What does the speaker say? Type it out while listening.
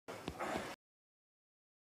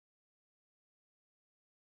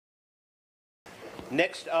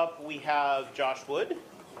Next up, we have Josh Wood,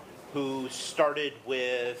 who started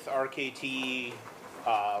with RKT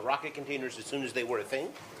Rocket containers as soon as they were a thing,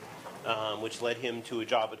 which led him to a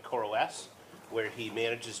job at CoreOS, where he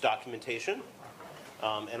manages documentation,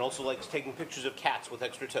 and also likes taking pictures of cats with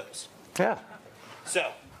extra toes. Yeah.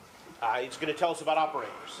 So, he's going to tell us about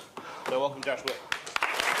operators. So welcome, Josh Wood.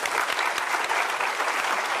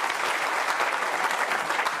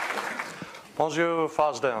 Bonjour,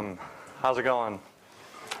 FOSDEM. How's it going?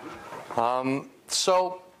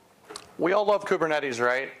 So, we all love Kubernetes,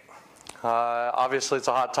 right? Obviously, it's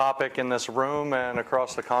a hot topic in this room and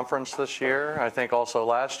across the conference this year. I think also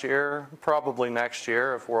last year, probably next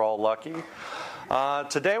year if we're all lucky.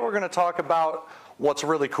 Today, we're going to talk about what's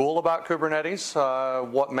really cool about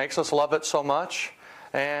Kubernetes, what makes us love it so much,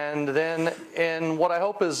 and then in what I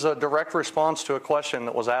hope is a direct response to a question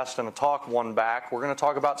that was asked in a talk one back, we're going to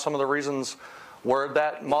talk about some of the reasons where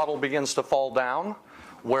that model begins to fall down,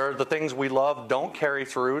 where the things we love don't carry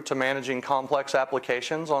through to managing complex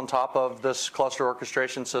applications on top of this cluster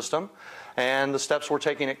orchestration system, and the steps we're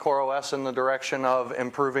taking at CoreOS in the direction of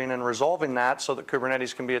improving and resolving that so that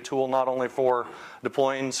Kubernetes can be a tool not only for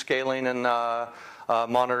deploying, scaling, and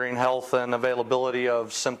monitoring health and availability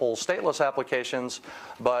of simple stateless applications,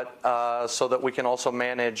 but so that we can also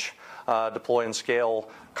manage, deploy, and scale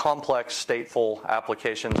complex stateful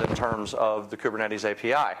applications in terms of the Kubernetes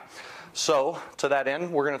API. So, to that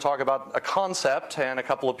end, we're going to talk about a concept and a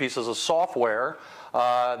couple of pieces of software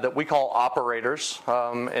that we call operators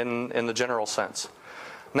in the general sense.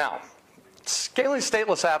 Now, scaling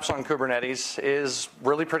stateless apps on Kubernetes is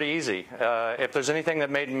really pretty easy. If there's anything that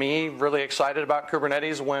made me really excited about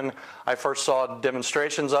Kubernetes when I first saw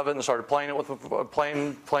demonstrations of it and started playing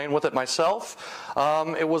with it myself,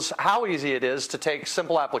 it was how easy it is to take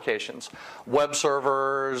simple applications, web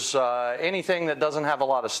servers, anything that doesn't have a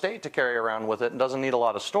lot of state to carry around with it and doesn't need a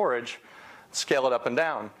lot of storage, scale it up and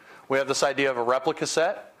down. We have this idea of a replica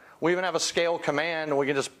set. We even have a scale command, and we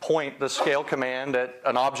can just point the scale command at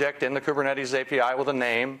an object in the Kubernetes API with a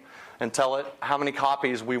name and tell it how many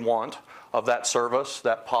copies we want of that service,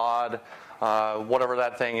 that pod, whatever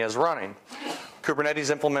that thing is running.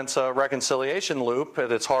 Kubernetes implements a reconciliation loop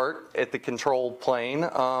at its heart, at the control plane,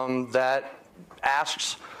 that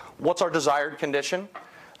asks, what's our desired condition?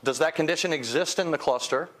 Does that condition exist in the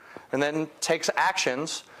cluster? And then takes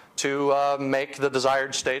actions to make the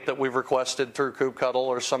desired state that we've requested through kubectl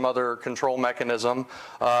or some other control mechanism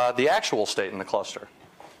the actual state in the cluster.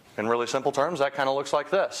 In really simple terms, that kind of looks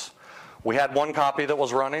like this. We had one copy that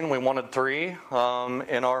was running. We wanted 3.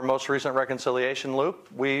 In our most recent reconciliation loop,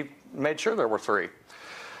 we made sure there were 3.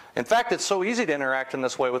 In fact, it's so easy to interact in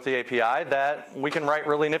this way with the API that we can write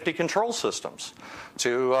really nifty control systems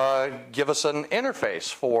to give us an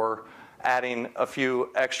interface for adding a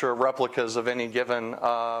few extra replicas of any given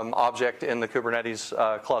object in the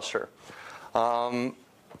Kubernetes cluster.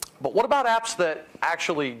 But what about apps that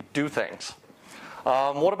actually do things?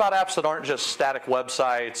 What about apps that aren't just static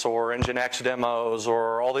websites or Nginx demos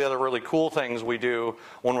or all the other really cool things we do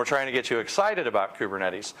when we're trying to get you excited about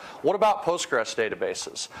Kubernetes? What about Postgres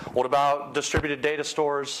databases? What about distributed data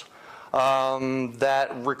stores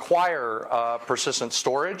that require persistent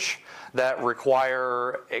storage, that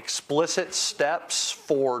require explicit steps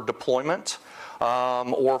for deployment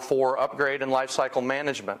or for upgrade and lifecycle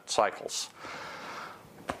management cycles?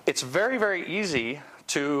 It's very, very easy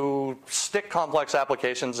to stick complex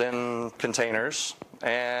applications in containers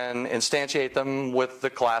and instantiate them with the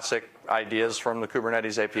classic ideas from the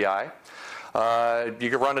Kubernetes API. You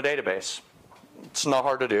could run a database. It's not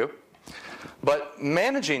hard to do. But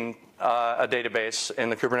managing a database in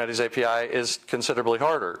the Kubernetes API is considerably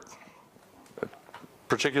harder,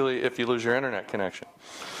 particularly if you lose your internet connection.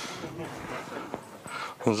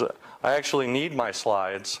 I actually need my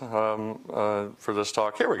slides for this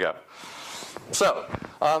talk. Here we go. So,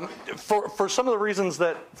 for some of the reasons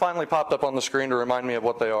that finally popped up on the screen to remind me of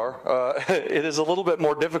what they are, it is a little bit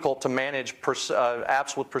more difficult to manage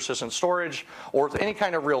apps with persistent storage or with any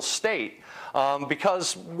kind of real state.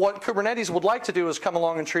 Because what Kubernetes would like to do is come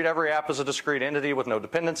along and treat every app as a discrete entity with no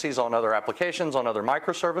dependencies on other applications, on other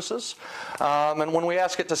microservices. And when we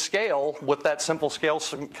ask it to scale with that simple scale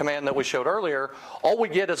command that we showed earlier, all we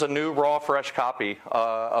get is a new raw, fresh copy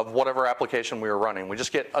of whatever application we were running. We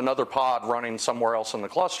just get another pod running somewhere else in the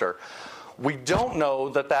cluster. We don't know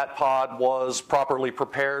that that pod was properly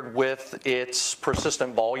prepared with its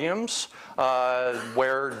persistent volumes,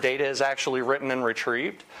 where data is actually written and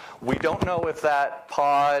retrieved. We don't know if that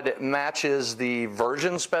pod matches the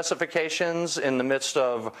version specifications in the midst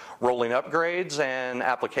of rolling upgrades and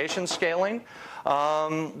application scaling.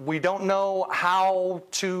 We don't know how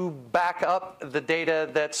to back up the data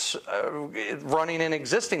that's running in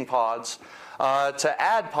existing pods to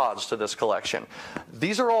add pods to this collection.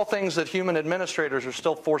 These are all things that human administrators are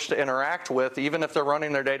still forced to interact with, even if they're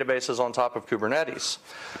running their databases on top of Kubernetes.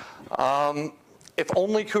 If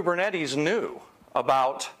only Kubernetes knew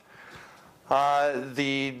about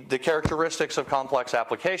the characteristics of complex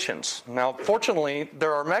applications. Now, fortunately,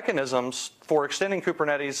 there are mechanisms for extending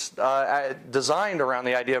Kubernetes designed around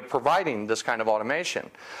the idea of providing this kind of automation.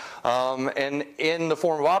 And in the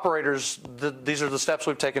form of operators, these are the steps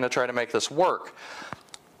we've taken to try to make this work.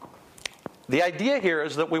 The idea here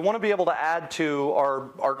is that we want to be able to add to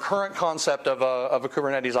our current concept of a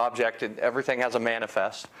Kubernetes object, and everything has a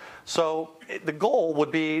manifest. So the goal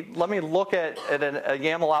would be, let me look at a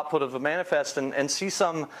YAML output of a manifest and see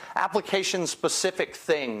some application-specific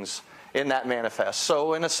things in that manifest.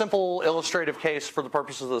 So in a simple illustrative case for the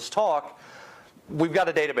purposes of this talk, we've got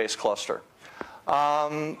a database cluster.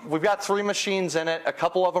 We've got 3 machines in it. A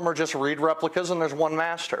couple of them are just read replicas, and there's one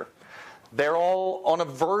master. They're all on a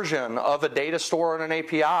version of a data store and an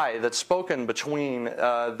API that's spoken between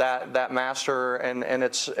that master and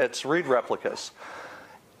its read replicas.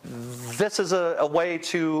 This is a way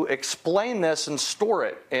to explain this and store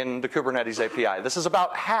it in the Kubernetes API. This is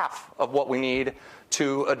about half of what we need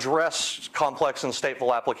to address complex and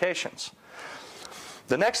stateful applications.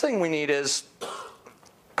 The next thing we need is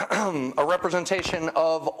a representation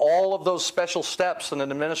of all of those special steps that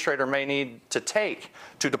an administrator may need to take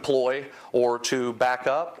to deploy or to back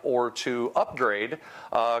up or to upgrade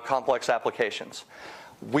complex applications.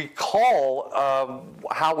 We call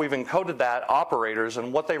how we've encoded that operators,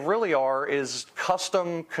 and what they really are is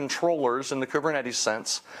custom controllers in the Kubernetes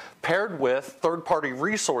sense, paired with third-party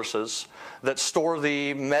resources that store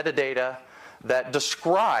the metadata that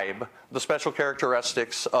describe the special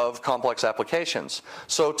characteristics of complex applications.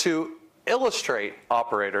 So to illustrate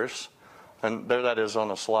operators, and there that is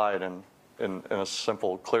on a slide in a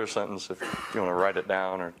simple, clear sentence if you want to write it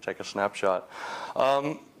down or take a snapshot.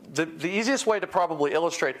 The easiest way to probably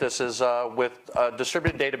illustrate this is with a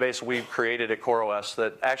distributed database we've created at CoreOS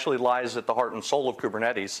that actually lies at the heart and soul of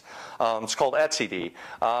Kubernetes. It's called etcd.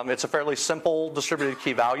 It's a fairly simple distributed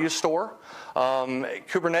key value store.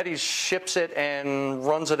 Kubernetes ships it and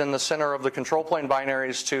runs it in the center of the control plane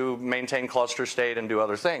binaries to maintain cluster state and do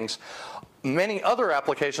other things. Many other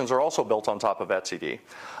applications are also built on top of etcd.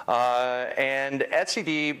 And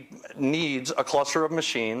etcd needs a cluster of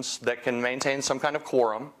machines that can maintain some kind of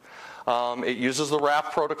quorum. It uses the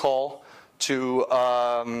RAF protocol to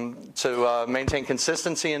maintain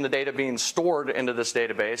consistency in the data being stored into this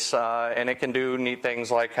database. And it can do neat things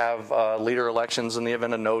like have leader elections in the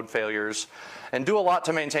event of node failures and do a lot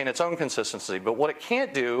to maintain its own consistency. But what it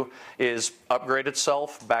can't do is upgrade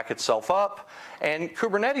itself, back itself up. And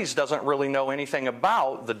Kubernetes doesn't really know anything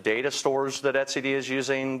about the data stores that etcd is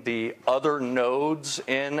using, the other nodes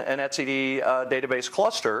in an etcd database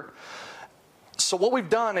cluster. So what we've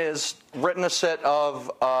done is written a set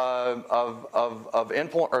of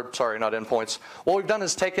endpoint, or sorry, not endpoints. What we've done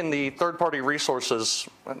is taken the third-party resources.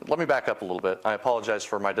 Let me back up a little bit. I apologize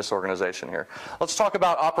for my disorganization here. Let's talk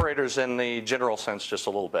about operators in the general sense just a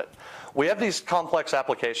little bit. We have these complex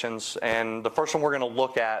applications, and the first one we're going to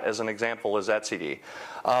look at as an example is etcd.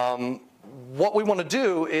 What we want to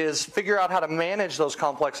do is figure out how to manage those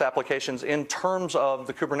complex applications in terms of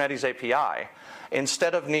the Kubernetes API.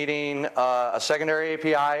 Instead of needing a secondary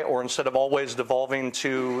API, or instead of always devolving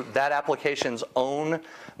to that application's own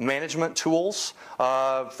management tools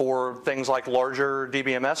for things like larger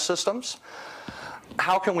DBMS systems.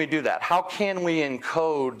 How can we do that? How can we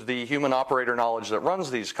encode the human operator knowledge that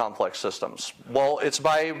runs these complex systems? Well, it's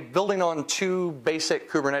by building on 2 basic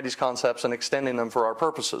Kubernetes concepts and extending them for our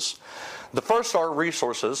purposes. The first are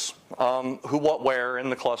resources, who, what, where in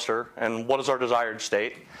the cluster, and what is our desired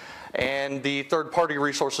state. And the third-party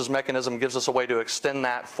resources mechanism gives us a way to extend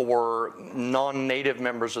that for non-native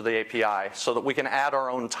members of the API so that we can add our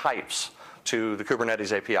own types to the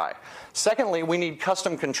Kubernetes API. Secondly, we need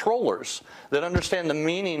custom controllers that understand the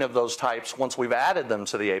meaning of those types once we've added them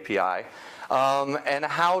to the API, and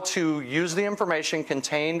how to use the information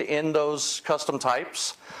contained in those custom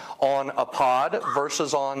types on a pod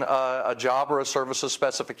versus on a job or a services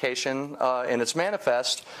specification in its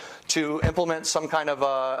manifest to implement some kind of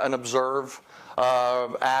an observe,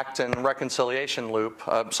 act, and reconciliation loop,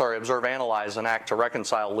 observe, analyze, and act to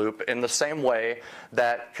reconcile loop in the same way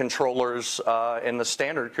that controllers in the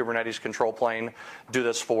standard Kubernetes control plane do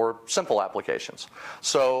this for simple applications.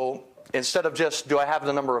 So instead of just, do I have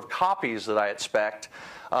the number of copies that I expect,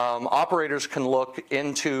 operators can look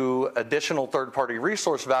into additional third-party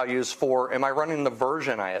resource values for, am I running the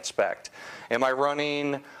version I expect? Am I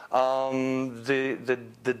running the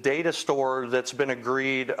data store that's been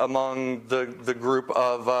agreed among the group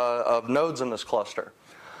of nodes in this cluster?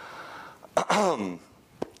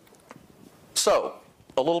 So,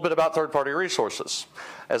 a little bit about third-party resources.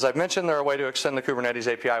 As I've mentioned, they're a way to extend the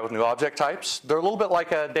Kubernetes API with new object types. They're a little bit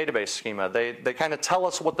like a database schema. They kind of tell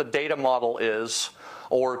us what the data model is,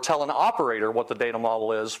 or tell an operator what the data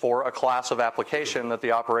model is for a class of application that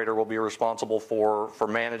the operator will be responsible for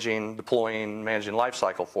managing, deploying, managing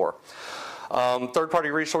lifecycle for. Third-party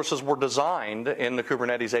resources were designed in the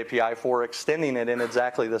Kubernetes API for extending it in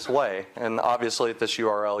exactly this way. And obviously at this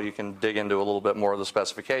URL you can dig into a little bit more of the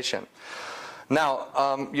specification.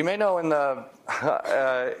 Now, you may know in the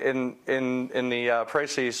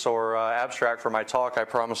précis or abstract for my talk, I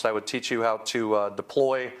promised I would teach you how to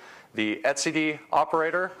deploy the etcd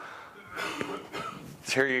operator.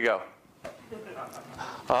 Here you go.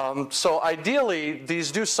 So ideally, these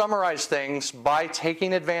do summarize things by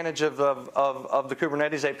taking advantage of the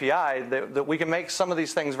Kubernetes API that we can make some of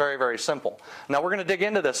these things very, very simple. Now we're going to dig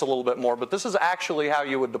into this a little bit more, but this is actually how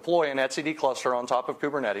you would deploy an etcd cluster on top of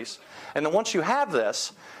Kubernetes. And then once you have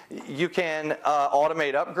this, you can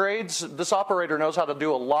automate upgrades. This operator knows how to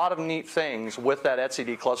do a lot of neat things with that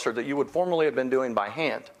etcd cluster that you would formerly have been doing by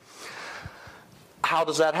hand. How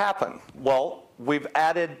does that happen? Well, we've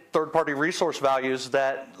added third-party resource values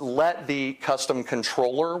that let the custom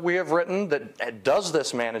controller we have written that does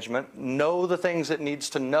this management know the things it needs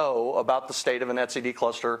to know about the state of an etcd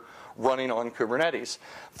cluster running on Kubernetes.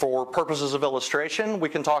 For purposes of illustration, we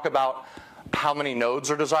can talk about how many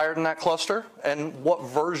nodes are desired in that cluster and what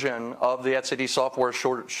version of the etcd software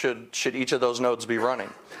should each of those nodes be running.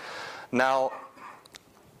 Now,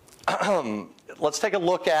 let's take a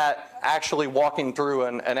look at actually walking through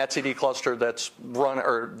an etcd cluster that's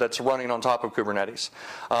running on top of Kubernetes.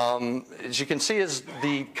 As you can see, as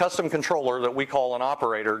the custom controller that we call an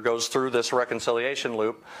operator goes through this reconciliation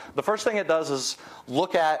loop, the first thing it does is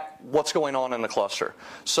look at what's going on in the cluster.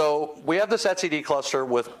 So we have this etcd cluster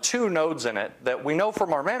with 2 nodes in it that we know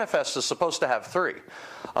from our manifest is supposed to have 3.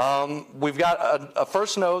 We've got a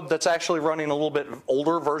first node that's actually running a little bit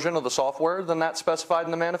older version of the software than that specified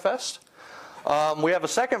in the manifest. We have a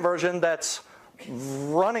second version that's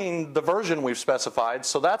running the version we've specified,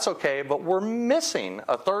 so that's okay, but we're missing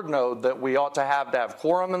a third node that we ought to have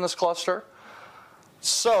quorum in this cluster.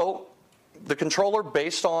 So the controller,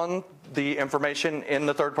 based on the information in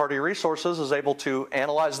the third-party resources, is able to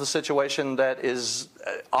analyze the situation that is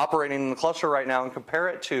operating in the cluster right now and compare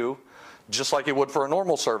it to, just like you would for a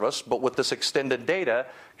normal service, but with this extended data,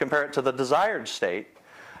 compare it to the desired state,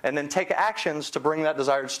 and then take actions to bring that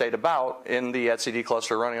desired state about in the etcd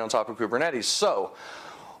cluster running on top of Kubernetes. So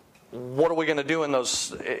what are we going to do in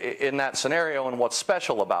that scenario, and what's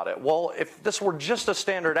special about it? Well, if this were just a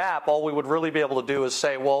standard app, all we would really be able to do is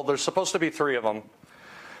say, well, there's supposed to be 3 of them.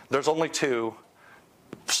 There's only 2.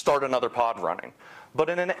 Start another pod running. But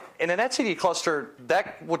in an etcd cluster,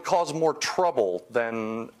 that would cause more trouble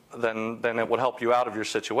than it would help you out of your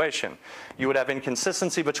situation. You would have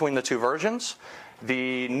inconsistency between the 2 versions.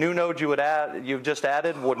 The new node you've just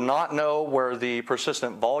added would not know where the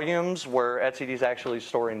persistent volumes, where etcd is actually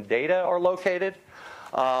storing data, are located.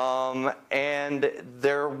 And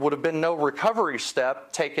there would have been no recovery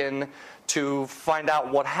step taken to find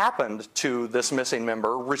out what happened to this missing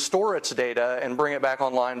member, restore its data, and bring it back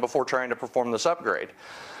online before trying to perform this upgrade.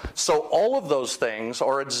 So all of those things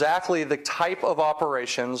are exactly the type of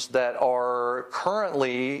operations that are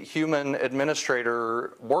currently human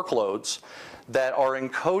administrator workloads that are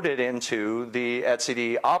encoded into the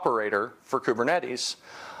etcd operator for Kubernetes.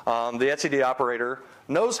 The etcd operator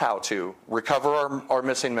knows how to recover our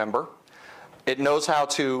missing member. It knows how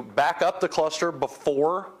to back up the cluster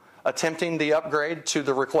before attempting the upgrade to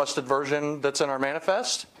the requested version that's in our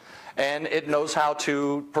manifest. And it knows how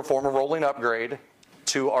to perform a rolling upgrade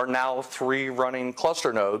to our now 3 running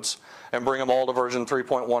cluster nodes and bring them all to version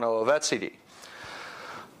 3.10 of etcd.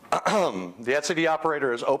 The etcd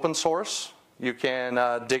operator is open source. You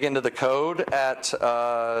can dig into the code at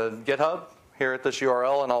GitHub here at this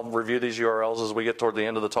URL, and I'll review these URLs as we get toward the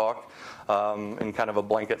end of the talk in kind of a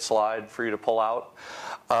blanket slide for you to pull out.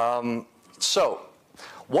 So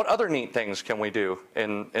what other neat things can we do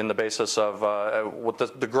in the basis of with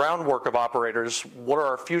the groundwork of operators? What are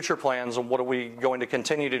our future plans, and what are we going to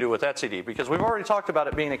continue to do with etcd? Because we've already talked about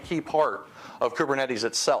it being a key part of Kubernetes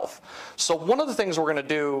itself. So one of the things we're going to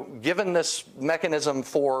do, given this mechanism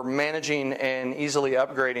for managing and easily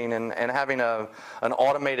upgrading and having an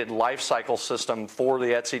automated lifecycle system for the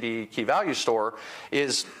etcd key value store,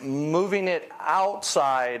 is moving it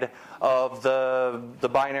outside of the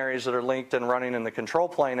binaries that are linked and running in the control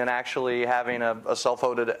plane, and actually having a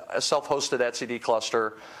self-hosted etcd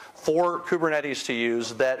cluster for Kubernetes to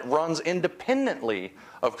use that runs independently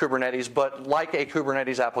of Kubernetes, but like a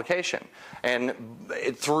Kubernetes application. And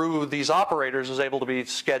through these operators is able to be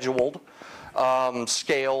scheduled,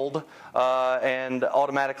 scaled, and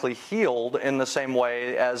automatically healed in the same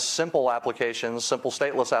way as simple applications, simple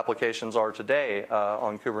stateless applications are today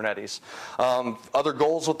on Kubernetes. Other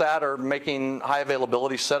goals with that are making high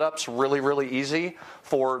availability setups really, really easy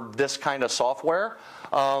for this kind of software.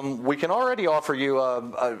 We can already offer you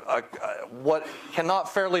what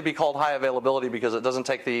cannot fairly be called high availability because it doesn't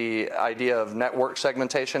take the idea of network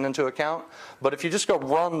segmentation into account. But if you just go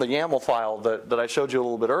run the YAML file that I showed you a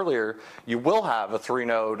little bit earlier, you will have a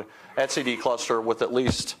 3-node etcd cluster with at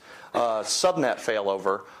least subnet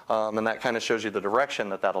failover, and that kind of shows you the direction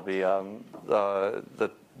that'll be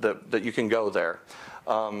that you can go there.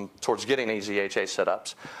 Towards getting easy HA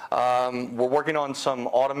setups. We're working on some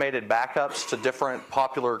automated backups to different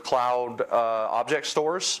popular cloud object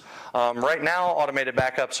stores. Right now, automated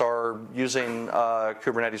backups are using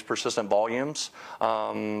Kubernetes persistent volumes,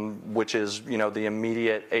 which is the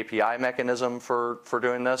immediate API mechanism for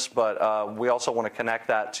doing this. But we also want to connect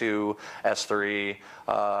that to S3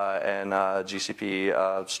 and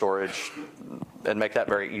GCP storage, and make that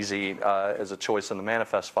very easy as a choice in the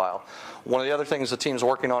manifest file. One of the other things the team's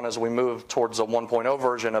working on as we move towards a 1.0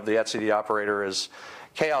 version of the etcd operator is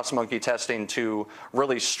chaos monkey testing to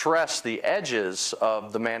really stress the edges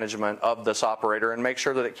of the management of this operator and make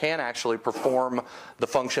sure that it can actually perform the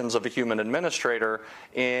functions of a human administrator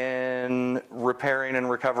in repairing and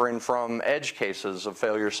recovering from edge cases of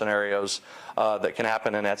failure scenarios that can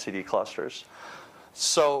happen in etcd clusters.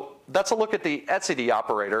 So that's a look at the etcd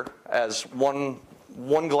operator as one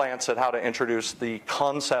glance at how to introduce the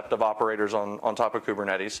concept of operators on top of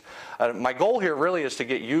Kubernetes. My goal here really is to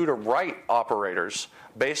get you to write operators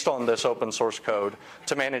based on this open source code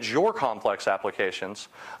to manage your complex applications,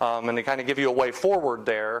 and to kind of give you a way forward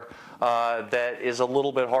there that is a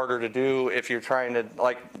little bit harder to do if you're trying to,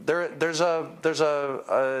 like, there's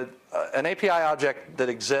an API object that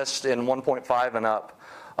exists in 1.5 and up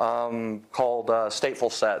called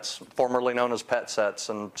stateful sets, formerly known as pet sets,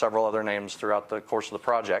 and several other names throughout the course of the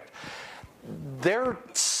project. They're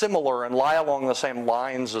similar and lie along the same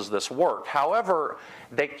lines as this work. However,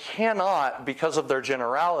 they cannot, because of their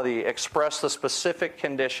generality, express the specific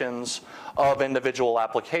conditions of individual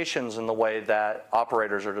applications in the way that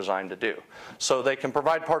operators are designed to do. So they can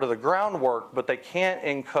provide part of the groundwork, but they can't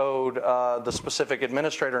encode the specific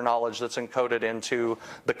administrator knowledge that's encoded into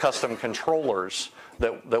the custom controllers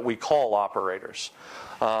that we call operators.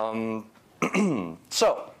 So,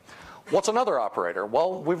 what's another operator?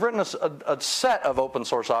 Well, we've written a set of open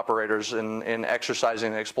source operators in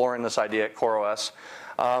exercising and exploring this idea at CoreOS.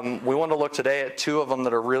 We want to look today at 2 of them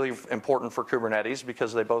that are really important for Kubernetes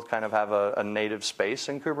because they both kind of have a native space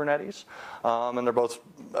in Kubernetes, and they're both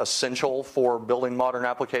essential for building modern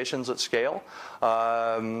applications at scale.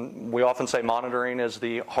 We often say monitoring is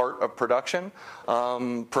the heart of production.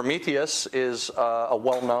 Prometheus is a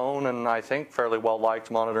well-known and I think fairly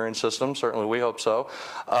well-liked monitoring system. Certainly we hope so.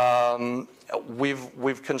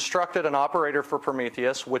 We've constructed an operator for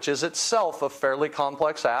Prometheus, which is itself a fairly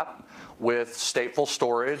complex app with stateful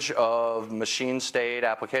storage of machine state,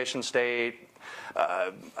 application state,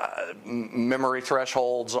 memory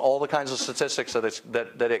thresholds, all the kinds of statistics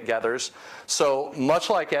that it gathers. So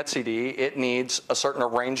much like etcd, it needs a certain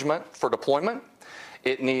arrangement for deployment.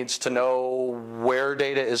 It needs to know where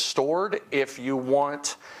data is stored. If you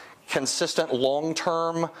want consistent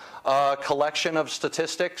long-term collection of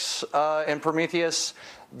statistics in Prometheus,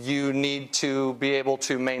 you need to be able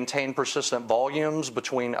to maintain persistent volumes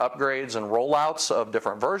between upgrades and rollouts of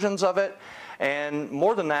different versions of it. And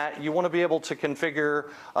more than that, you want to be able to configure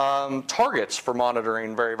targets for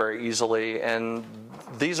monitoring very, very easily. And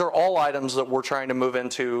these are all items that we're trying to move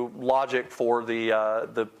into logic for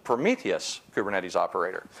the Prometheus Kubernetes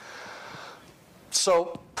operator.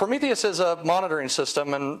 So Prometheus is a monitoring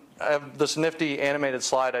system, and I have this nifty animated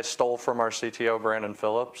slide I stole from our CTO, Brandon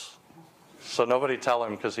Phillips. So nobody tell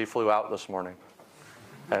him because he flew out this morning.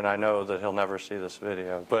 And I know that he'll never see this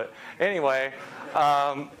video. But anyway,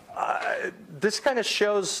 this kind of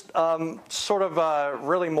shows sort of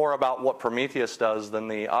really more about what Prometheus does than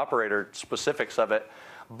the operator specifics of it.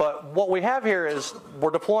 But what we have here is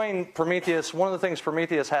we're deploying Prometheus. One of the things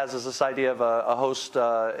Prometheus has is this idea of a host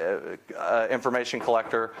information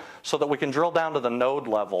collector so that we can drill down to the node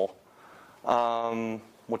level,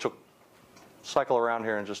 which will cycle around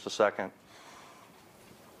here in just a second.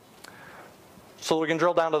 So we can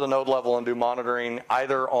drill down to the node level and do monitoring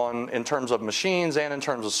either in terms of machines and in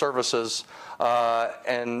terms of services.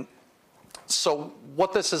 And so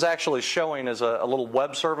what this is actually showing is a little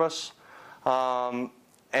web service.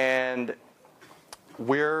 And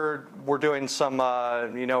we're doing some,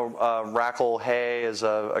 Rackle Hey is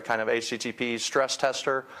a kind of HTTP stress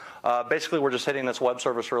tester. Basically, we're just hitting this web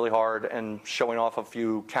service really hard and showing off a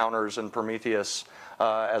few counters in Prometheus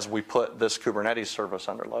as we put this Kubernetes service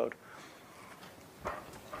under load.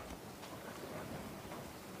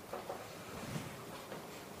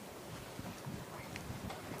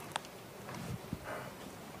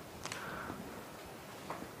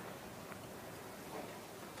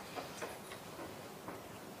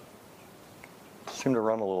 Seem to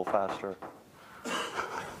run a little faster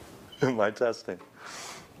in my testing.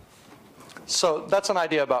 So that's an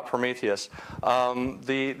idea about Prometheus.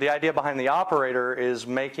 The idea behind the operator is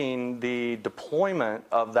making the deployment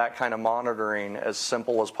of that kind of monitoring as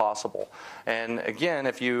simple as possible. And again,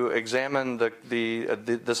 if you examine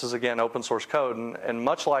this is again open source code, and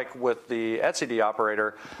much like with the etcd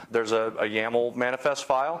operator, there's a YAML manifest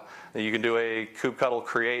file. You can do a kubectl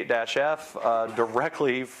create-f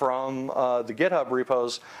directly from the GitHub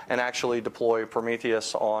repos and actually deploy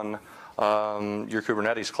Prometheus on your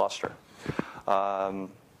Kubernetes cluster.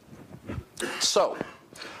 So,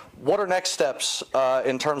 what are next steps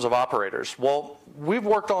in terms of operators? Well, we've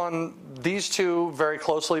worked on these two very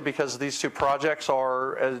closely because these two projects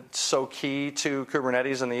are so key to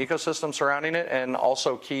Kubernetes and the ecosystem surrounding it, and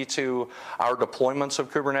also key to our deployments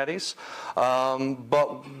of Kubernetes.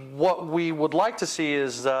 But what we would like to see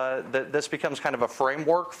is that this becomes kind of a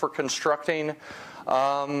framework for constructing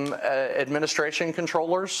administration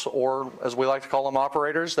controllers, or as we like to call them,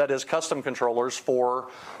 operators, that is custom controllers for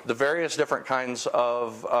the various different kinds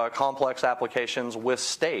of complex applications with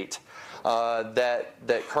state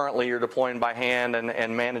that currently you're deploying by hand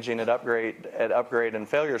and managing at upgrade and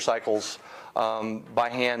failure cycles by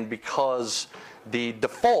hand, because the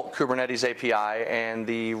default Kubernetes API and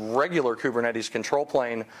the regular Kubernetes control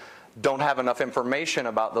plane don't have enough information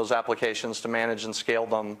about those applications to manage and scale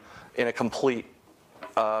them in a complete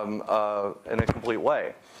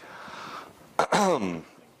way.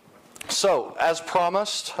 So, as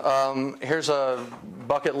promised, here's a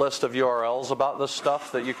bucket list of URLs about this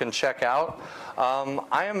stuff that you can check out.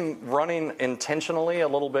 I am running intentionally a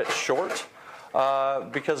little bit short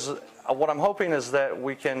because what I'm hoping is that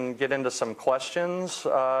we can get into some questions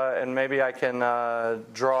and maybe I can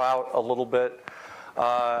draw out a little bit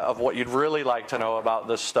of what you'd really like to know about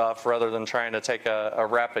this stuff rather than trying to take a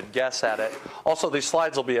rapid guess at it. Also, these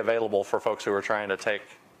slides will be available for folks who are trying to take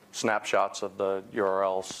snapshots of the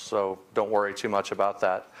URLs, so don't worry too much about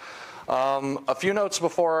that. A few notes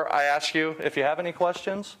before I ask you if you have any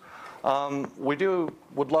questions.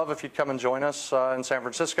 Would love if you'd come and join us in San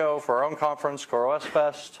Francisco for our own conference, CoreOS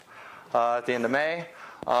Fest, at the end of May.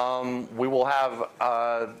 We will have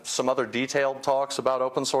some other detailed talks about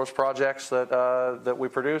open source projects that we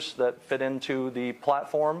produce that fit into the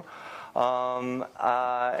platform, and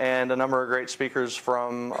a number of great speakers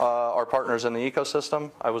from our partners in the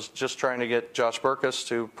ecosystem. I was just trying to get Josh Berkus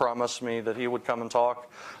to promise me that he would come and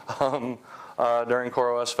talk during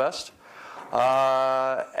CoreOS Fest.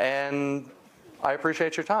 And I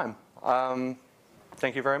appreciate your time.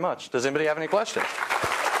 Thank you very much. Does anybody have any questions?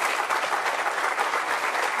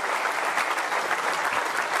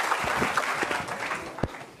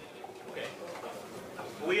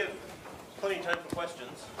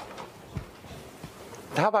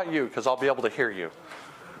 How about you? Because I'll be able to hear you.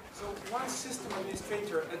 So once system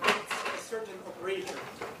administrator adopts a certain operator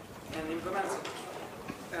and implements it,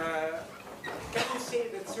 can you say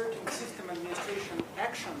that certain system administration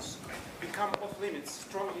actions become off limits,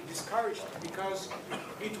 strongly discouraged, because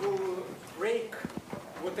it will break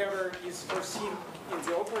whatever is foreseen in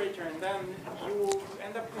the operator, and then you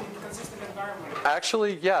end up in a consistent environment?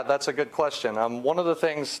 Actually, yeah, that's a good question. One of the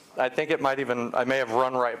things, I think I may have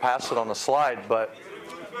run right past it on the slide, but...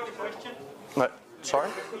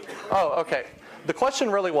 Sorry? Oh, okay. The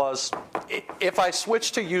question really was, if I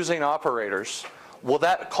switch to using operators, Will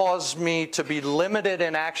that cause me to be limited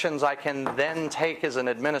in actions I can then take as an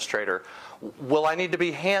administrator? Will I need to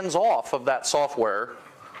be hands-off of that software?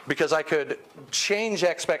 Because I could change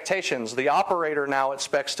expectations. The operator now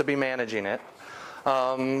expects to be managing it.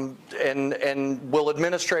 And will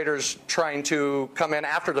administrators trying to come in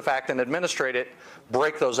after the fact and administrate it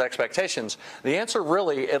break those expectations? The answer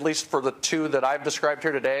really, at least for the two that I've described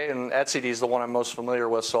here today, and etcd is the one I'm most familiar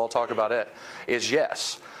with, so I'll talk about it, is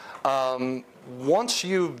yes. Once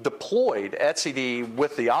you've deployed etcd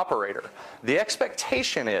with the operator, the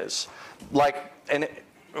expectation is,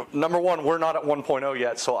 number one, we're not at 1.0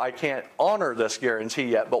 yet, so I can't honor this guarantee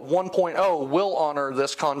yet, but 1.0 will honor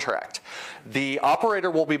this contract. The operator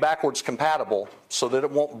will be backwards compatible so that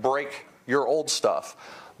it won't break your old stuff,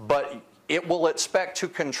 but it will expect to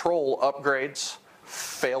control upgrades,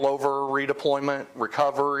 failover, redeployment,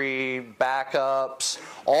 recovery, backups.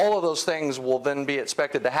 All of those things will then be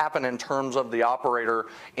expected to happen in terms of the operator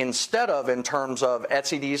instead of in terms of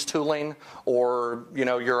etcd's tooling or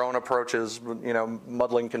your own approaches,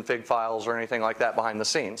 muddling config files or anything like that behind the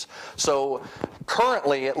scenes. So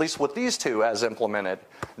currently, at least with these two as implemented,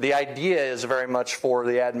 the idea is very much for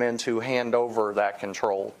the admin to hand over that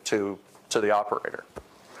control to the operator.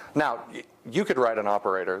 Now, you could write an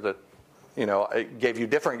operator that it gave you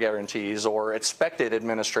different guarantees or expected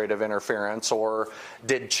administrative interference or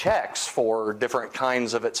did checks for different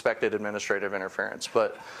kinds of expected administrative interference.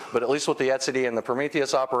 But at least with the etcd and the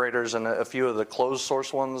Prometheus operators and a few of the closed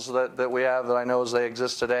source ones that we have that I know as they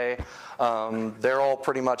exist today, they're all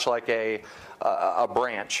pretty much like a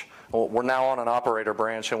branch. We're now on an operator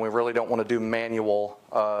branch, and we really don't want to do manual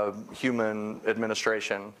human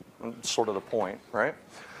administration. Sort of the point, right?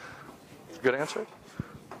 Good answer?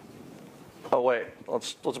 Oh wait,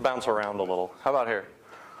 let's bounce around a little. How about here?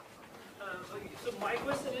 So my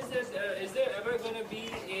question is that is there ever going to be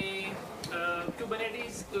a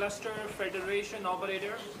Kubernetes cluster federation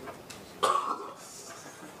operator?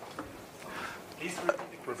 Please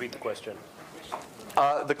repeat the question.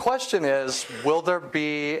 The question is, will there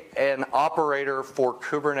be an operator for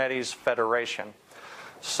Kubernetes federation?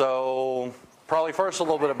 So probably first a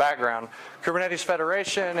little bit of background. Kubernetes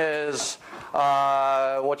federation is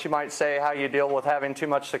what you might say how you deal with having too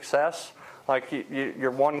much success. Like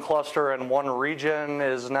your one cluster in one region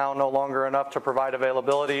is now no longer enough to provide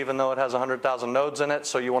availability even though it has 100,000 nodes in it.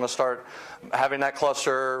 So you want to start having that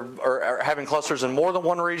cluster or having clusters in more than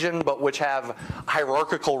one region but which have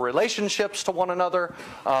hierarchical relationships to one another.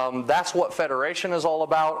 That's what federation is all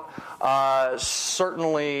about.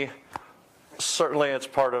 Certainly it's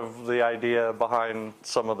part of the idea behind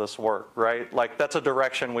some of this work, right? Like that's a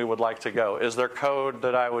direction we would like to go. Is there code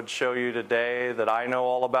that I would show you today that I know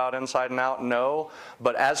all about inside and out? No.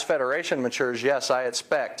 But as federation matures, yes, I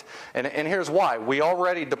expect. And here's why. We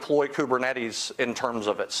already deploy Kubernetes in terms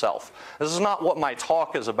of itself. This is not what my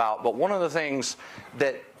talk is about, but one of the things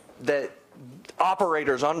that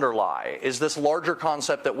operators underlie is this larger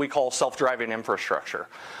concept that we call self-driving infrastructure.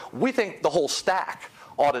 We think the whole stack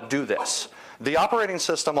ought to do this. The operating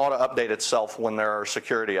system ought to update itself when there are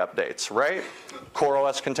security updates, right?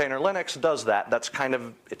 CoreOS Container Linux does that. That's kind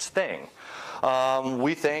of its thing.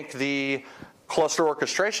 We think the cluster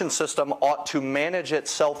orchestration system ought to manage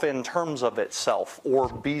itself in terms of itself or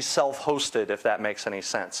be self-hosted, if that makes any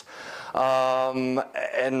sense.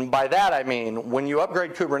 And by that I mean, when you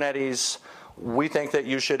upgrade Kubernetes, we think that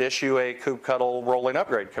you should issue a kubectl rolling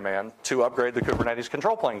upgrade command to upgrade the Kubernetes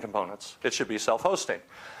control plane components. It should be self-hosting.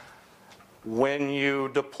 When you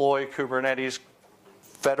deploy Kubernetes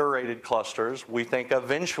federated clusters, we think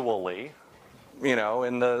eventually, in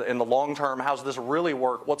the long term, how's this really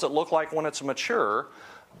work? What's it look like when it's mature?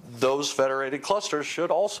 Those federated clusters should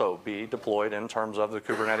also be deployed in terms of the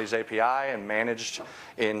Kubernetes API and managed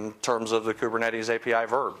in terms of the Kubernetes API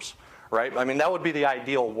verbs, right? I mean, that would be the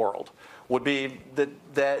ideal world. Would be that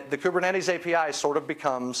the Kubernetes API sort of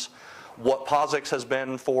becomes what POSIX has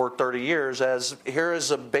been for 30 years as here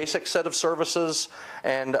is a basic set of services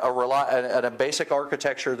and a basic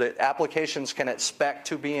architecture that applications can expect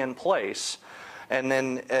to be in place and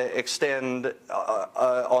then extend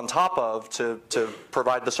on top of to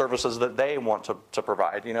provide the services that they want to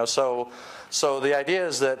provide. So the idea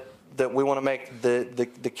is that we want to make the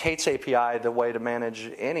K8s API the way to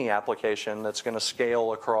manage any application that's going to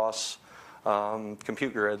scale across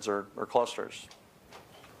compute grids or clusters.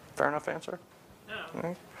 Fair enough answer? Yeah.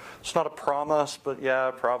 Right. It's not a promise, but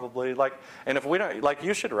yeah, probably. And if we don't,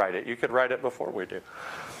 you should write it. You could write it before we do.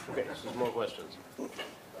 Okay, so there's more questions.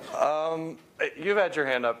 You've had your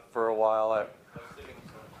hand up for a while.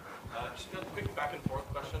 Just a quick back and forth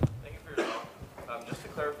question. Thank you for your talk. Just to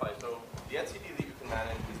clarify, so the etcd that you can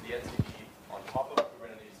manage is the etcd on top of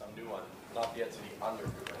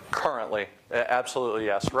absolutely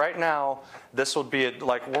yes. Right now, this would be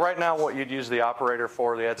like right now what you'd use the operator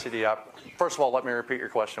for, the etcd op. First of all, let me repeat your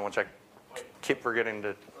question, which I keep forgetting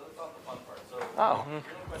to. So that's not the fun part. So Oh. the real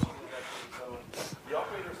question is actually, so the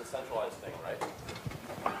operator is a centralized thing, right?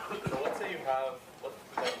 So let's say you have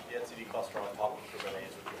the etcd cluster on top of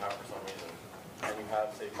Kubernetes, which you have for some reason, and you have,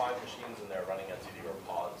 say, 5 machines in there running etcd or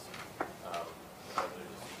pods.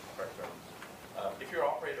 Correct terms. If your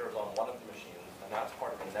operator is on one of the machines, and that's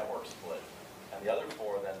part of a network split, and the other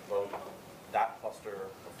 4 then vote that cluster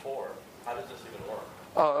before, how does this even work?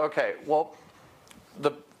 Oh, okay. Well,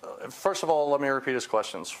 first of all, let me repeat his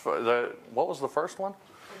questions. What was the first one?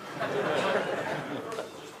 Just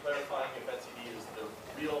clarifying if etcd is the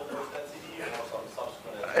real first etcd or some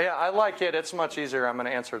subsequent etcd. Yeah, I like it. It's much easier. I'm going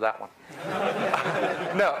to answer that one.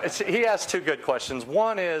 No, he asked 2 good questions.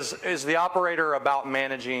 One is the operator about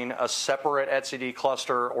managing a separate etcd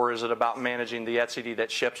cluster, or is it about managing the etcd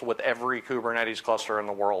that ships with every Kubernetes cluster in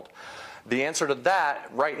the world? The answer to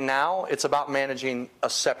that, right now, it's about managing a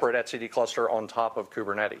separate etcd cluster on top of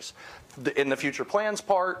Kubernetes. In the future plans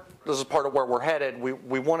part, this is part of where we're headed,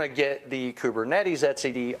 we want to get the Kubernetes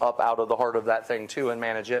etcd up out of the heart of that thing too and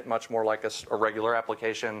manage it much more like a regular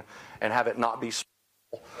application and have it not be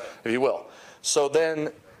small, if you will. So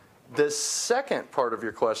then the second part of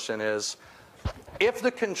your question is, if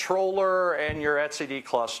the controller and your etcd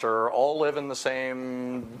cluster all live in the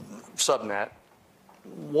same subnet,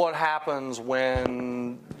 what happens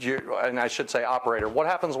when and I should say operator, what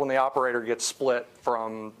happens when the operator gets split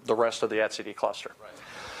from the rest of the etcd cluster? Right.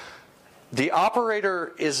 The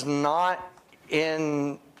operator is not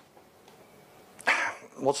in,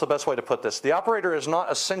 what's the best way to put this? The operator is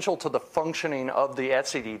not essential to the functioning of the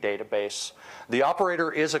etcd database. The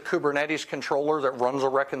operator is a Kubernetes controller that runs a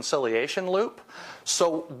reconciliation loop.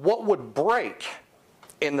 So what would break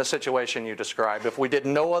in the situation you described, if we did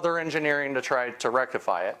no other engineering to try to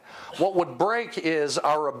rectify it, what would break is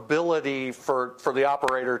our ability for the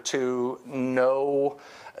operator to know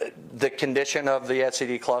the condition of the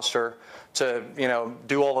etcd cluster, to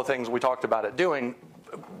do all the things we talked about it doing.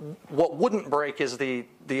 What wouldn't break is the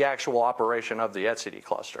actual operation of the etcd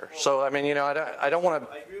cluster. So I mean, I don't want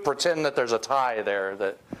to pretend that there's a tie there.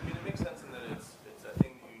 That I mean, it makes sense in that it's a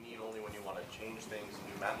thing that you need only when you want to change things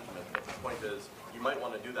and do management. But the point is, you might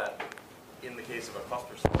want to do that in the case of a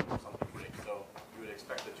cluster split or something big. So you would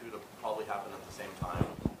expect the 2 to probably happen at the same time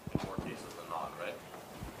in more cases than not, right?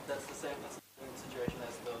 That's the same situation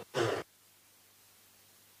as the.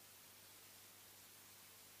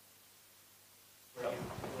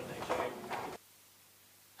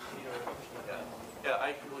 Yeah,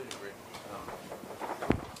 I completely agree.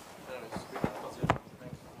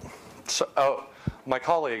 So, my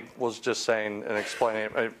colleague was just saying and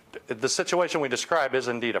explaining, the situation we describe is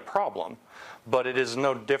indeed a problem, but it is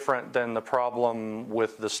no different than the problem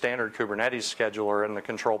with the standard Kubernetes scheduler and the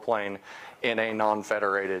control plane in a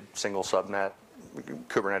non-federated single subnet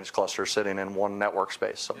Kubernetes cluster sitting in one network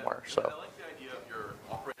space somewhere. Yeah, So. I like the idea of your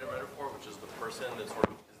operator metaphor, which is the person that sort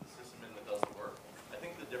of is the sysadmin that does the work. I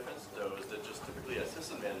think the difference, though, is that just typically a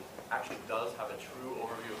sysadmin actually does have a true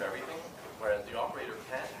overview of everything, whereas the operator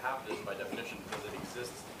can't have this by definition because it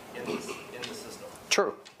exists in the system.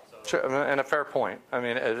 True. True, and a fair point. I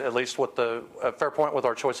mean, at least with a fair point with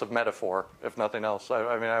our choice of metaphor, if nothing else.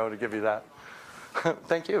 I mean, I would give you that.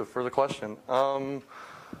 Thank you for the question. How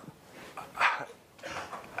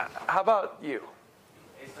about you?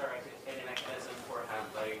 Is there any mechanism for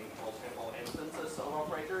handling multiple instances of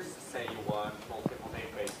operators? Say you want multiple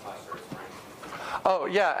database clusters, for instance. Oh,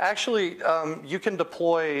 yeah. Actually, you can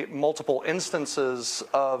deploy multiple instances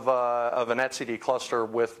of an etcd cluster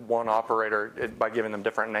with one operator by giving them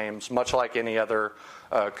different names, much like any other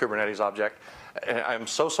Kubernetes object. I'm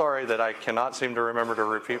so sorry that I cannot seem to remember to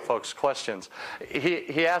repeat folks' questions.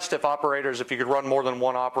 He asked if you could run more than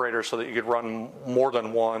one operator so that you could run more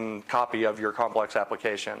than one copy of your complex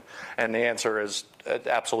application. And the answer is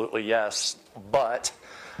absolutely yes, but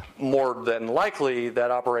more than likely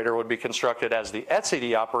that operator would be constructed as the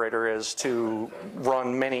etcd operator is to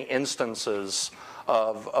run many instances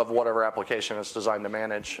of whatever application it's designed to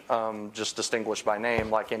manage, just distinguished by name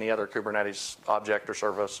like any other Kubernetes object or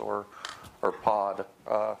service or pod.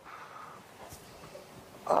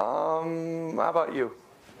 How about you?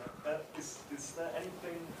 Is there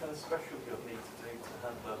anything kind of special you'll need to do to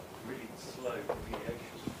handle a really slow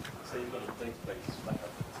remediation? So you've got a database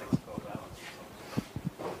backup that takes 12 hours.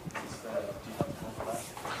 Do you have to handle that?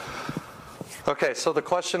 Okay, so the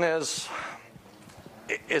question is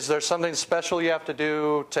there something special you have to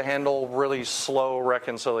do to handle really slow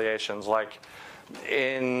reconciliations? Like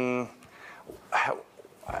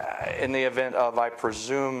in the event of, I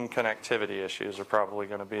presume, connectivity issues are probably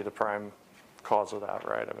going to be the prime cause of that,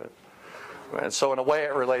 right? Of it. And so in a way,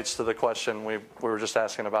 it relates to the question we were just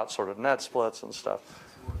asking about sort of net splits and stuff.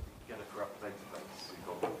 You get a corrupt database.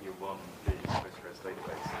 You've got your one big Postgres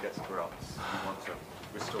database that gets corrupt. You want to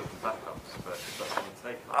restore the backups, but if that's going to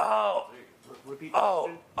take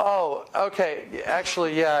Okay.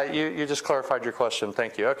 Actually, yeah, you just clarified your question.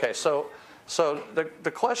 Thank you. Okay, so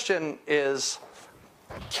the question is,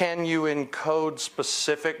 can you encode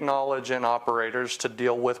specific knowledge in operators to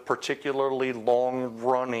deal with particularly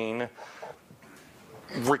long-running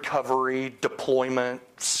recovery, deployment,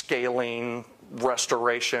 scaling,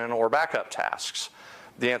 restoration, or backup tasks?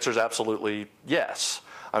 The answer is absolutely yes.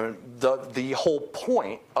 I mean, the whole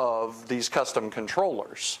point of these custom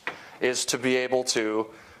controllers is to be able to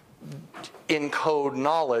encode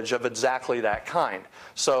knowledge of exactly that kind.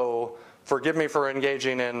 So forgive me for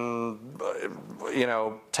engaging in,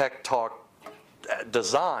 tech talk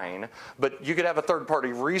design, but you could have a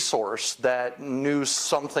third-party resource that knew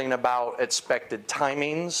something about expected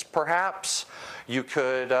timings, perhaps. You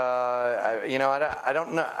could, I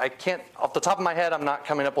don't know, I can't, off the top of my head, I'm not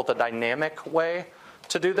coming up with a dynamic way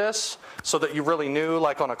to do this, so that you really knew,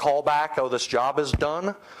 like on a callback, oh, this job is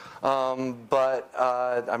done. I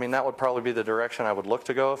mean, that would probably be the direction I would look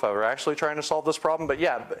to go if I were actually trying to solve this problem. But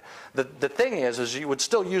yeah, the thing is you would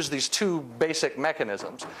still use these two basic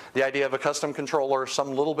mechanisms. The idea of a custom controller,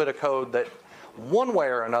 some little bit of code that one way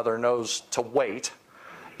or another knows to wait,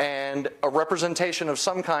 and a representation of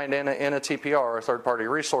some kind in a TPR, or a third-party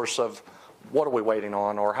resource, of what are we waiting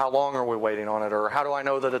on, or how long are we waiting on it, or how do I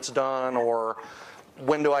know that it's done, or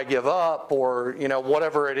when do I give up, or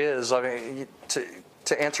whatever it is. I mean,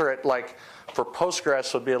 to answer it like for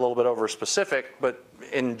Postgres would be a little bit over specific, but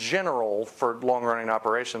in general for long-running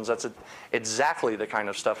operations, that's exactly the kind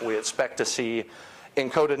of stuff we expect to see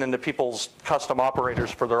encoded into people's custom operators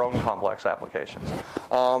for their own complex applications.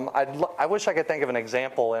 I wish I could think of an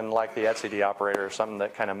example in like the etcd operator or something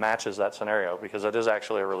that kind of matches that scenario, because it is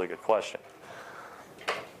actually a really good question.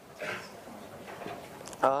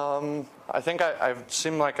 I think I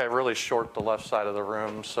seem like I really short the left side of the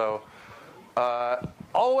room, so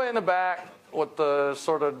all the way in the back with the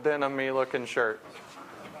sort of denim-y looking shirt.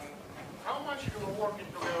 How much you are working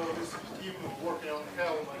together with this team working on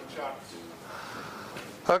Helm and charts?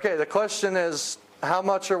 Okay, the question is, how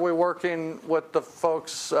much are we working with the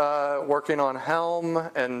folks working on Helm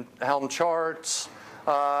and Helm charts?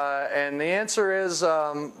 And the answer is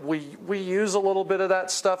we use a little bit of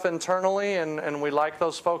that stuff internally, and we like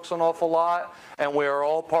those folks an awful lot. And we are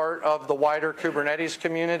all part of the wider Kubernetes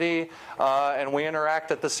community, and we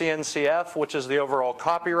interact at the CNCF, which is the overall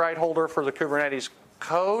copyright holder for the Kubernetes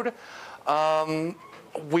code.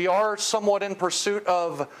 We are somewhat in pursuit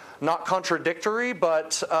of not contradictory,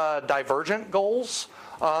 but divergent goals.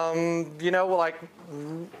 Like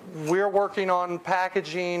we're working on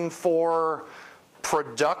packaging for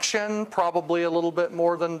production, probably a little bit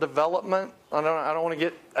more than development. I don't want to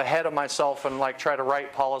get ahead of myself and like try to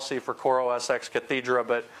write policy for CoreOS ex cathedra,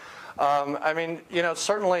 but I mean,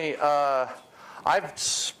 certainly I've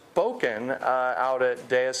spoken out at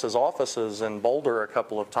Deis's offices in Boulder a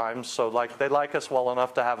couple of times, so like they like us well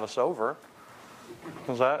enough to have us over.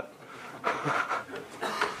 Is that?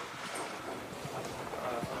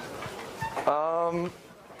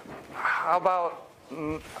 How about,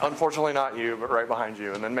 unfortunately not you, but right behind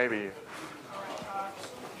you, and then maybe you.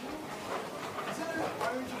 Is it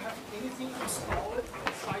required to have anything installed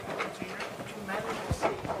inside the container to manage the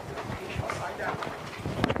state of the application inside that?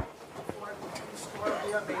 For store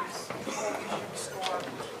database, store,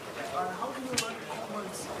 how do you run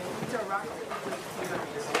commands and interact with the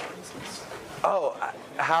database, for instance? Oh,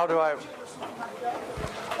 how do I?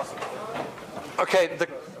 Okay,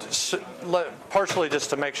 partially just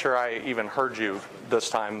to make sure I even heard you this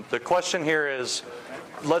time. The question here is,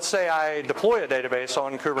 let's say I deploy a database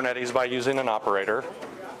on Kubernetes by using an operator.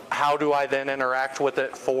 How do I then interact with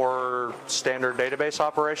it for standard database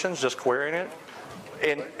operations, just querying it?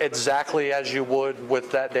 Exactly as you would with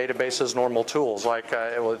that database's normal tools, like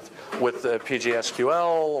with the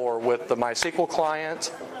PGSQL or with the MySQL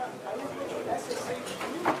client.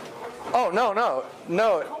 Oh,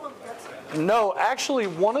 no, actually,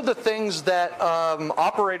 one of the things that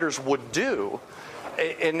operators would do,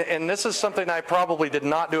 and this is something I probably did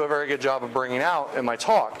not do a very good job of bringing out in my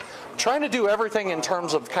talk, trying to do everything in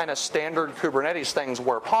terms of kind of standard Kubernetes things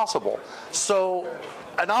where possible. So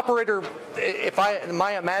an operator,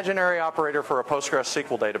 my imaginary operator for a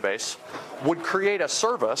PostgreSQL database would create a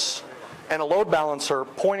service and a load balancer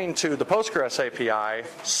pointing to the Postgres API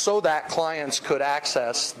so that clients could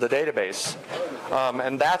access the database.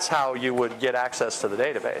 And that's how you would get access to the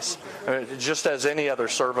database, just as any other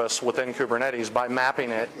service within Kubernetes by mapping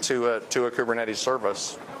it to a Kubernetes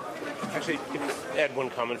service. Actually, add one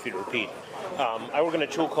comment for you to repeat. I work on a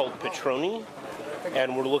tool called Patroni,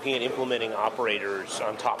 and we're looking at implementing operators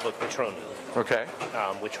on top of Patroni. Okay.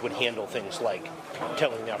 Which would handle things like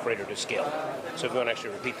telling the operator to scale. So if you want to actually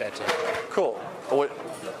repeat that to him. Cool.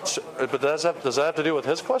 But does that have to do with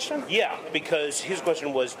his question? Yeah, because his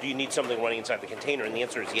question was, do you need something running inside the container? And the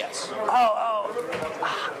answer is yes. I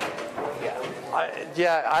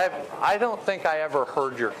don't think I ever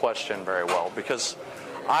heard your question very well, because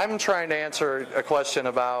I'm trying to answer a question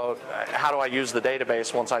about how do I use the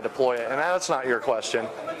database once I deploy it, and that's not your question.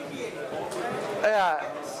 Yeah.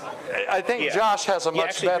 I think Josh has a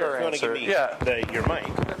much better answer. Your mic.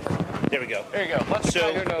 There we go. There you go. Let's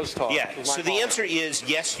try your nose talk. Yeah. So the answer is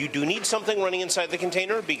yes, you do need something running inside the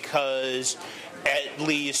container, because at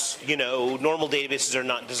least, normal databases are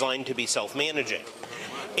not designed to be self-managing.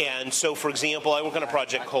 And so, for example, I work on a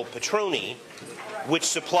project called Patroni, which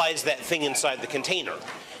supplies that thing inside the container.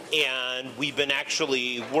 And we've been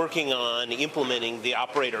actually working on implementing the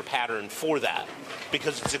operator pattern for that,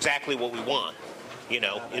 because it's exactly what we want.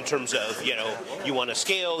 In terms of, you want to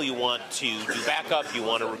scale, you want to do backup, you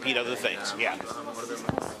want to repeat other things. Yeah.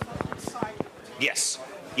 Yes.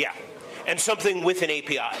 Yeah. And something with an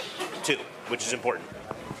API, too, which is important.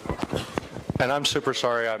 And I'm super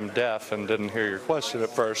sorry I'm deaf and didn't hear your question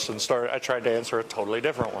at first, and I tried to answer a totally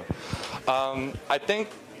different one. I think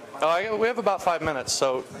we have about 5 minutes,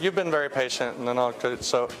 so you've been very patient, and then I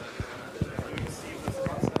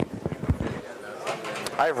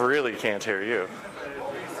really can't hear you.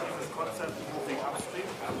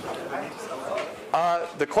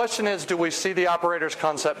 The question is, do we see the operators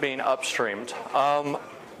concept being upstreamed?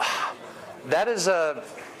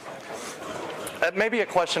 That may be a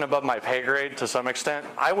question above my pay grade to some extent.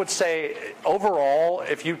 I would say overall,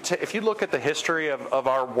 if you look at the history of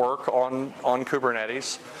our work on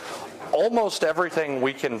Kubernetes, almost everything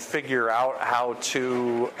we can figure out how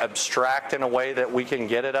to abstract in a way that we can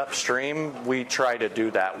get it upstream, we try to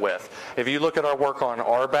do that with. If you look at our work on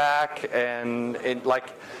RBAC, and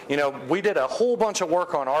we did a whole bunch of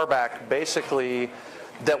work on RBAC basically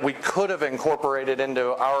that we could have incorporated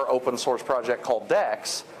into our open source project called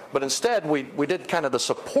DEX, but instead we did kind of the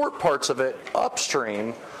support parts of it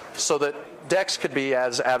upstream so that DEX could be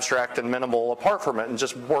as abstract and minimal apart from it and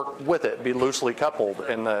just work with it, be loosely coupled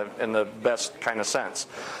in the best kind of sense.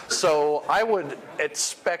 So I would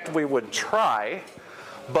expect we would try,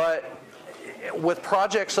 but with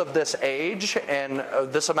projects of this age and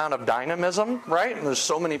this amount of dynamism, right, and there's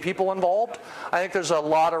so many people involved, I think there's a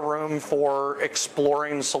lot of room for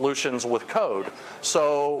exploring solutions with code.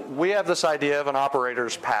 So we have this idea of an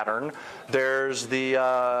operators pattern. There's the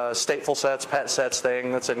stateful sets, pet sets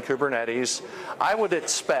thing that's in Kubernetes. I would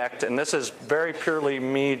expect, and this is very purely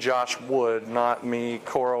me, Josh Wood, not me,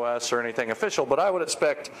 CoreOS or anything official, but I would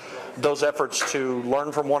expect those efforts to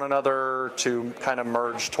learn from one another, to kind of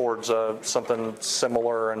merge towards something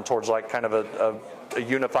similar and towards like kind of a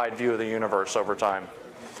unified view of the universe over time.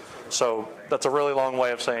 So that's a really long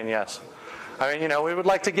way of saying yes. I mean, we would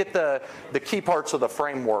like to get the key parts of the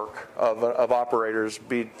framework of operators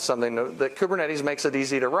be something that Kubernetes makes it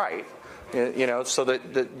easy to write, so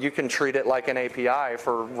that you can treat it like an API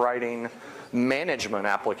for writing management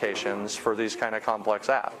applications for these kind of complex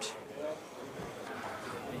apps.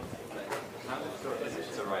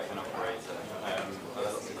 To write an operator, but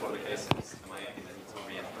that's also one of the cases, am I happy that you to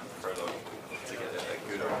re-implement Prolog to get a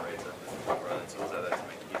good operator rather than tools out there to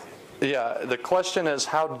make it easier? Yeah, the question is,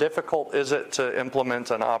 how difficult is it to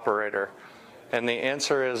implement an operator? And the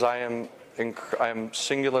answer is, I am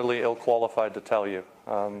singularly ill-qualified to tell you.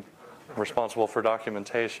 I'm responsible for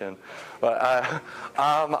documentation. But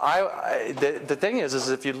the thing is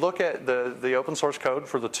if you look at the open source code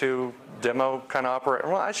for the two demo kind of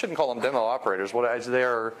operators, well, I shouldn't call them demo operators.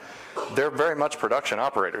 They're very much production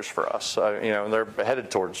operators for us. They're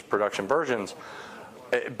headed towards production versions.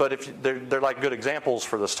 But they're like good examples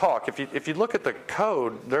for this talk. If you look at the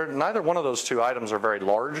code, neither one of those two items are very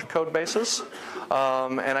large code bases.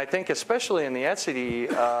 And I think especially in the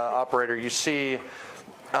etcd operator, you see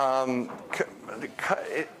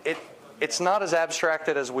it's not as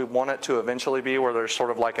abstracted as we want it to eventually be, where there's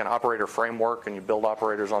sort of like an operator framework and you build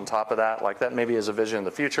operators on top of that. Like that maybe is a vision in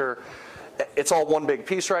the future. it's all one big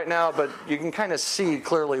piece right now, but you can kind of see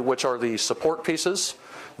clearly which are the support pieces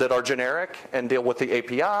that are generic and deal with the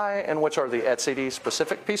API, and which are the etcd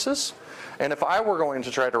specific pieces. And if I were going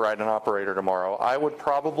to try to write an operator tomorrow, I would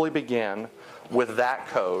probably begin with that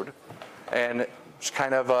code and just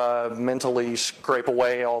kind of mentally scrape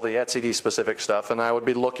away all the etcd specific stuff, and I would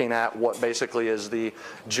be looking at what basically is the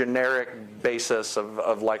generic basis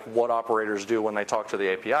of like what operators do when they talk to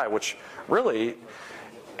the API, which really,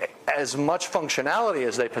 as much functionality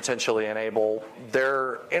as they potentially enable,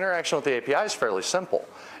 their interaction with the API is fairly simple.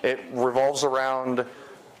 It revolves around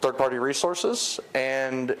third-party resources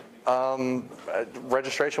and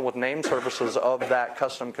registration with name services of that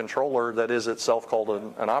custom controller that is itself called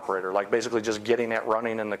an operator, like basically just getting it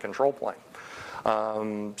running in the control plane.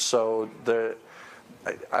 So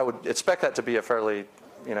I would expect that to be a fairly,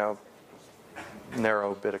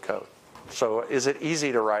 narrow bit of code. So is it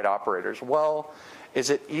easy to write operators? Well, is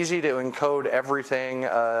it easy to encode everything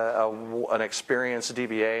an experienced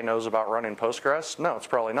DBA knows about running Postgres? No, it's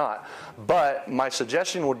probably not. But my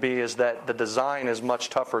suggestion would be is that the design is much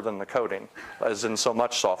tougher than the coding, as in so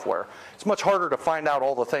much software. It's much harder to find out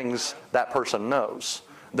all the things that person knows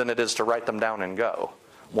than it is to write them down and go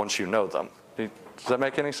once you know them. Does that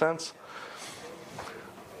make any sense?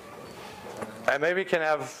 I maybe can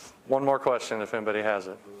have one more question if anybody has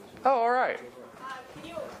it. Oh, all right.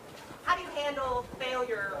 How do you handle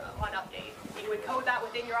failure on update? Do you encode that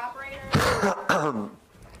within your operator?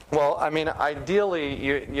 Well, I mean, ideally,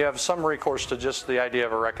 you have some recourse to just the idea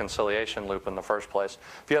of a reconciliation loop in the first place.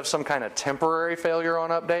 If you have some kind of temporary failure on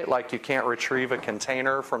update, like you can't retrieve a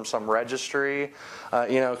container from some registry,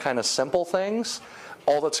 kind of simple things,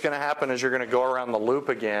 all that's going to happen is you're going to go around the loop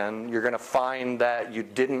again. You're going to find that you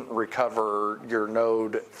didn't recover your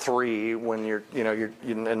node 3 when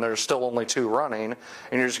and there's still only 2 running,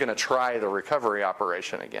 and you're just going to try the recovery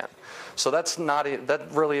operation again. So that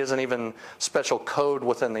really isn't even special code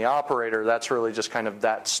within the operator. That's really just kind of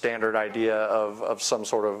that standard idea of some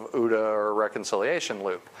sort of OODA or reconciliation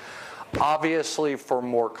loop. Obviously, for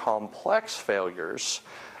more complex failures,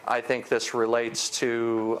 I think this relates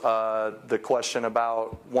to the question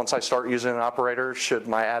about, once I start using an operator, should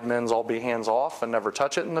my admins all be hands off and never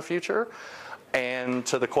touch it in the future? And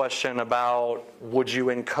to the question about, would you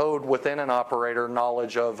encode within an operator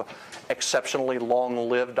knowledge of exceptionally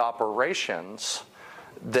long-lived operations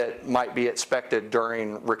that might be expected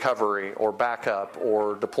during recovery or backup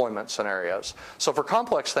or deployment scenarios? So for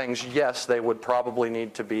complex things, yes, they would probably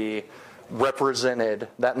need to be represented,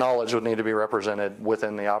 that knowledge would need to be represented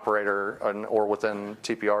within the operator or within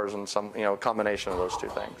TPRs and some combination of those two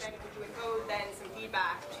things. And would you encode then some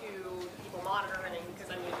feedback to people monitoring?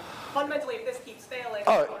 Because fundamentally, if this keeps failing,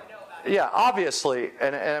 I want to know about it. Yeah, obviously,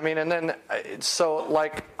 and then so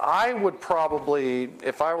like I would probably,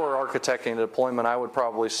 if I were architecting a deployment, I would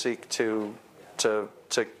probably seek to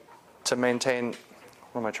maintain.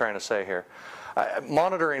 What am I trying to say here?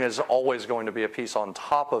 Monitoring is always going to be a piece on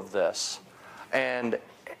top of this, and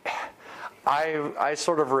I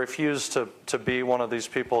sort of refuse to be one of these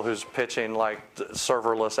people who's pitching like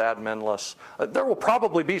serverless, adminless. There will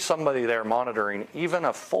probably be somebody there monitoring even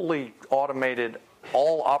a fully automated,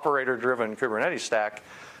 all operator-driven Kubernetes stack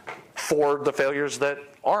for the failures that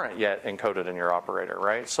aren't yet encoded in your operator,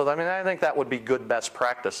 right? So I think that would be good best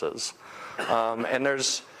practices, and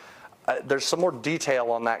there's some more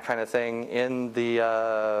detail on that kind of thing in the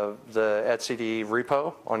etcd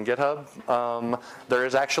repo on GitHub. There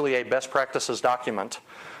is actually a best practices document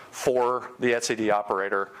for the etcd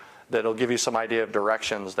operator that'll give you some idea of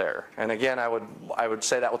directions there. And again, I would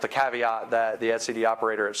say that with the caveat that the etcd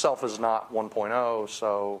operator itself is not 1.0,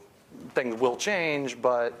 so things will change,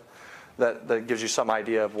 but that gives you some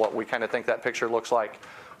idea of what we kind of think that picture looks like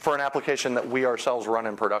for an application that we ourselves run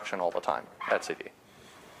in production all the time, etcd.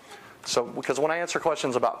 So, because when I answer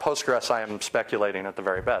questions about Postgres, I am speculating at the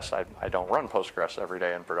very best. I don't run Postgres every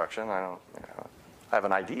day in production. I have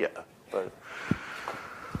an idea, but.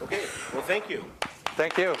 Okay, well, thank you.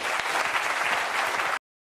 Thank you.